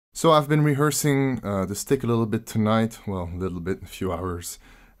So I've been rehearsing the stick a little bit tonight. Well, a little bit, a few hours.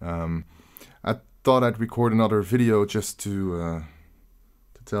 I thought I'd record another video just to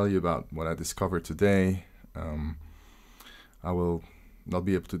tell you about what I discovered today. I will not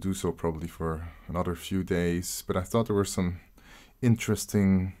be able to do so probably for another few days, but I thought there were some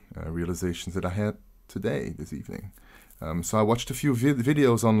interesting realizations that I had today, this evening. So I watched a few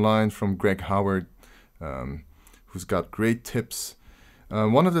videos online from Greg Howard, who's got great tips.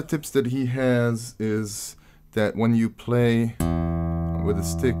 One of the tips that he has is that when you play with a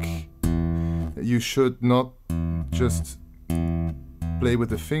stick, you should not just play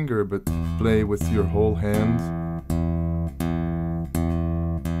with the finger, but play with your whole hand,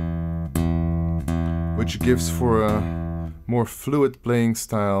 which gives for a more fluid playing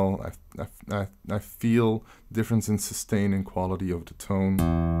style. I feel difference in sustain and quality of the tone.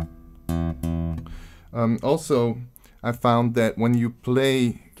 Also, I found that when you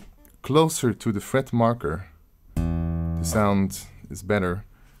play closer to the fret marker, the sound is better,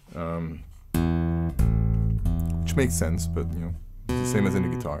 which makes sense, but you know, it's the same as in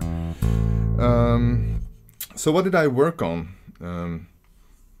the guitar. So what did I work on?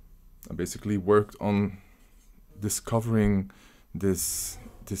 I basically worked on discovering this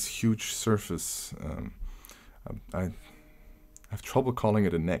huge surface. I have trouble calling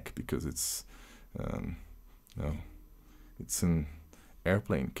it a neck because it's no, it's an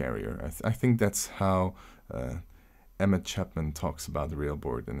airplane carrier. I think that's how Champan talks about the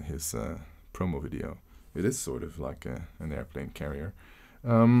Railboard in his promo video. It is sort of like an airplane carrier.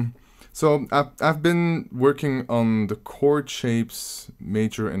 So I've been working on the chord shapes,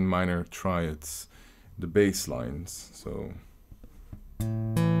 major and minor triads, the bass lines. So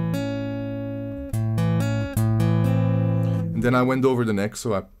and then I went over the neck.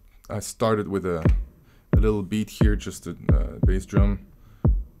 So I started with a little beat here, just a bass drum,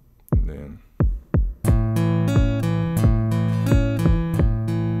 and then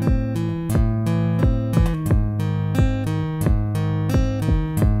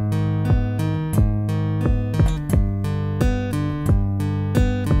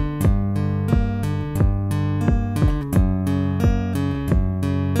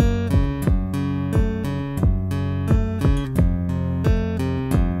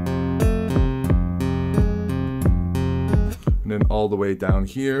all the way down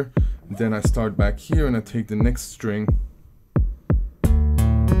here. And then I start back here and I take the next string.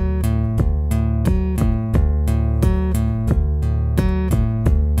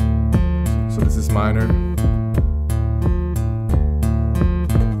 So this is minor.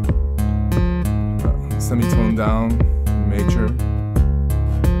 Semitone down, major,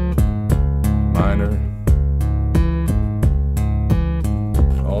 minor,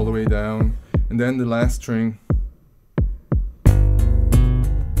 all the way down. And then the last string.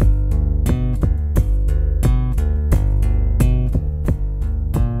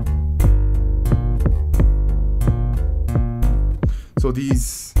 So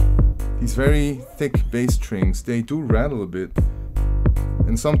these very thick bass strings, they do rattle a bit,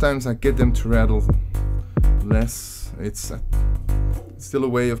 and sometimes I get them to rattle less. It's still a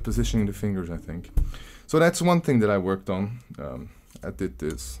way of positioning the fingers, I think. So that's one thing that I worked on. I did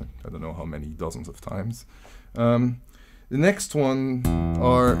this, I don't know how many dozens of times. The next one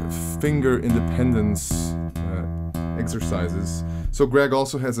are finger independence exercises. So Greg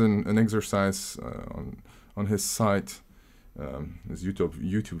also has an exercise on his site. This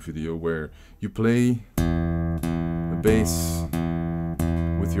YouTube video where you play a bass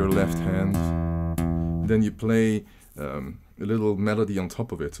with your left hand, then you play a little melody on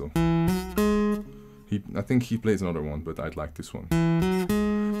top of it. So I think he plays another one, but I'd like this one.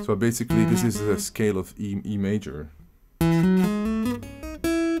 So basically this is a scale of E major,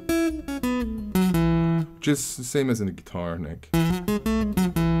 which is the same as in the guitar neck.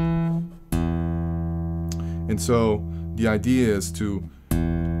 And so the idea is to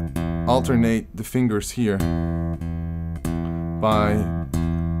alternate the fingers here by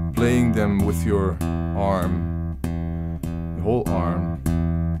playing them with your arm, the whole arm,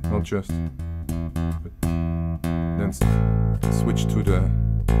 not just, but then switch to the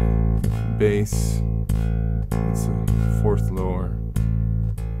bass. It's a fourth lower.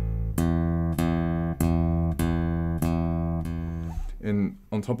 And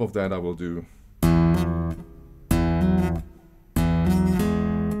on top of that I will do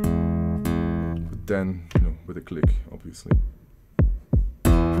then, you know, with a click, obviously.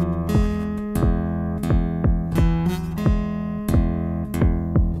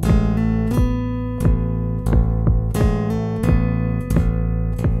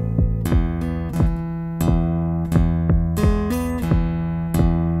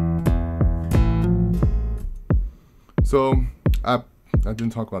 So I didn't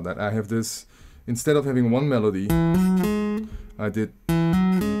talk about that. I have this, instead of having one melody, I did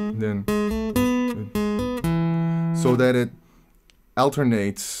then, so that it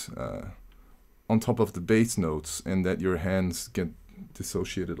alternates on top of the bass notes, and that your hands get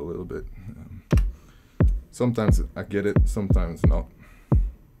dissociated a little bit. Sometimes I get it, sometimes not.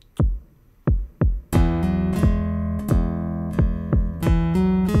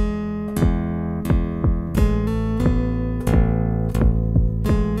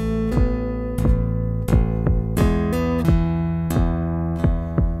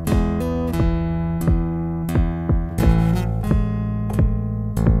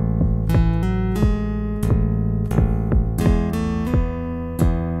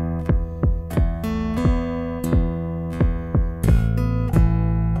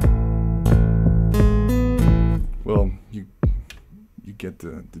 Get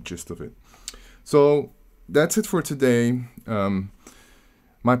the gist of it. So that's it for today.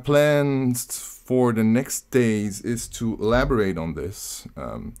 My plans for the next days is to elaborate on this.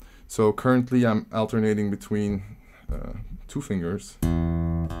 So currently I'm alternating between two fingers,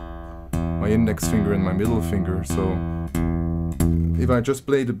 my index finger and my middle finger. So if I just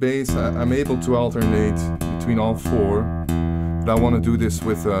play the bass, I'm able to alternate between all four, but I want to do this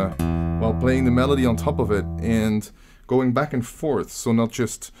with while playing the melody on top of it and going back and forth, so not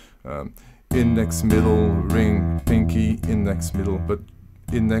just index, middle, ring, pinky, index, middle, but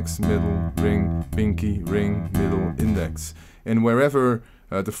index, middle, ring, pinky, ring, middle, index. And wherever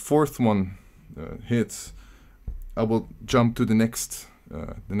the fourth one hits, I will jump to the next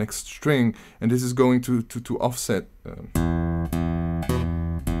string, and this is going to offset.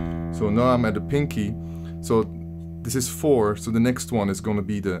 So now I'm at the pinky, so this is 4, so the next one is going to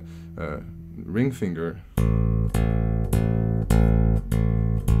be the ring finger.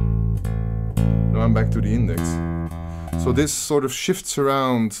 Now I'm back to the index. So this sort of shifts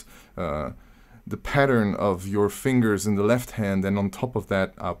around the pattern of your fingers in the left hand, and on top of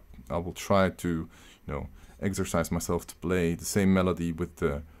that I will try to exercise myself to play the same melody with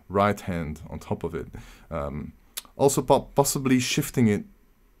the right hand on top of it. Also possibly shifting it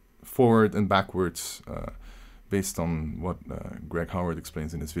forward and backwards based on what Greg Howard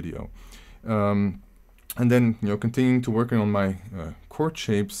explains in his video. And then continuing to working on my chord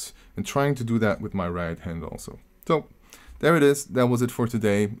shapes and trying to do that with my right hand also. So there it is. That was it for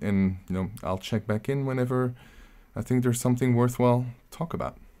today, and I'll check back in whenever I think there's something worthwhile to talk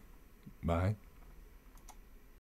about. Bye.